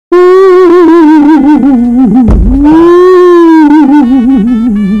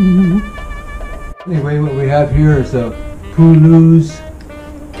have here is a Puluz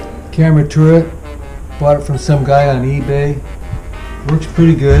camera turret. Bought it from some guy on eBay. Works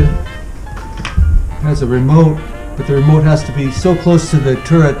pretty good. Has a remote, but the remote has to be so close to the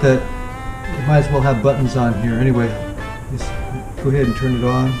turret that you might as well have buttons on here. Anyway, just go ahead and turn it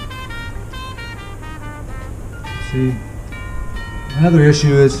on. See? Another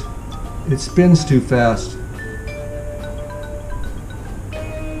issue is it spins too fast.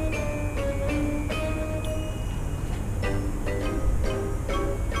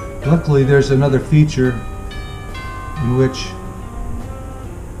 Luckily, there's another feature in which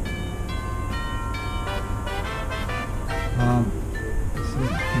let's see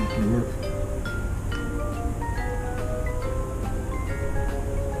if it can work.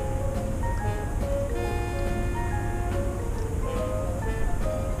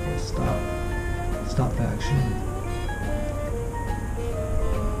 Stop action.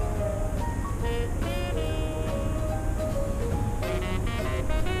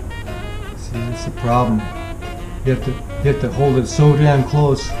 See, that's the problem. You have to hold it so damn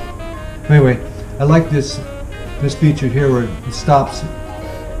close. Anyway, I like this feature here where it stops,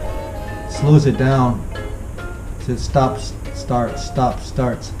 slows it down. So it stops, starts, stops,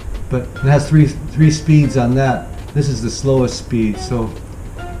 starts. But it has three speeds on that. This is the slowest speed. So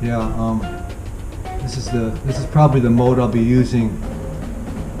yeah, this is probably the mode I'll be using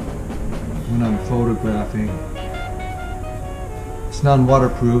when I'm photographing. It's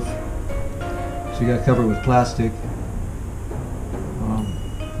non-waterproof, so you gotta cover it with plastic.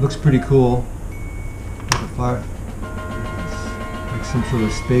 Looks pretty cool. Like some sort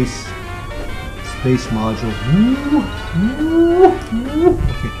of space module.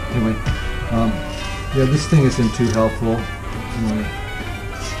 Okay, anyway, yeah, this thing isn't too helpful. Anyway,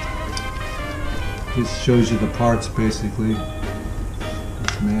 just shows you the parts basically.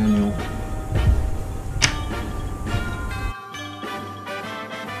 It's manual.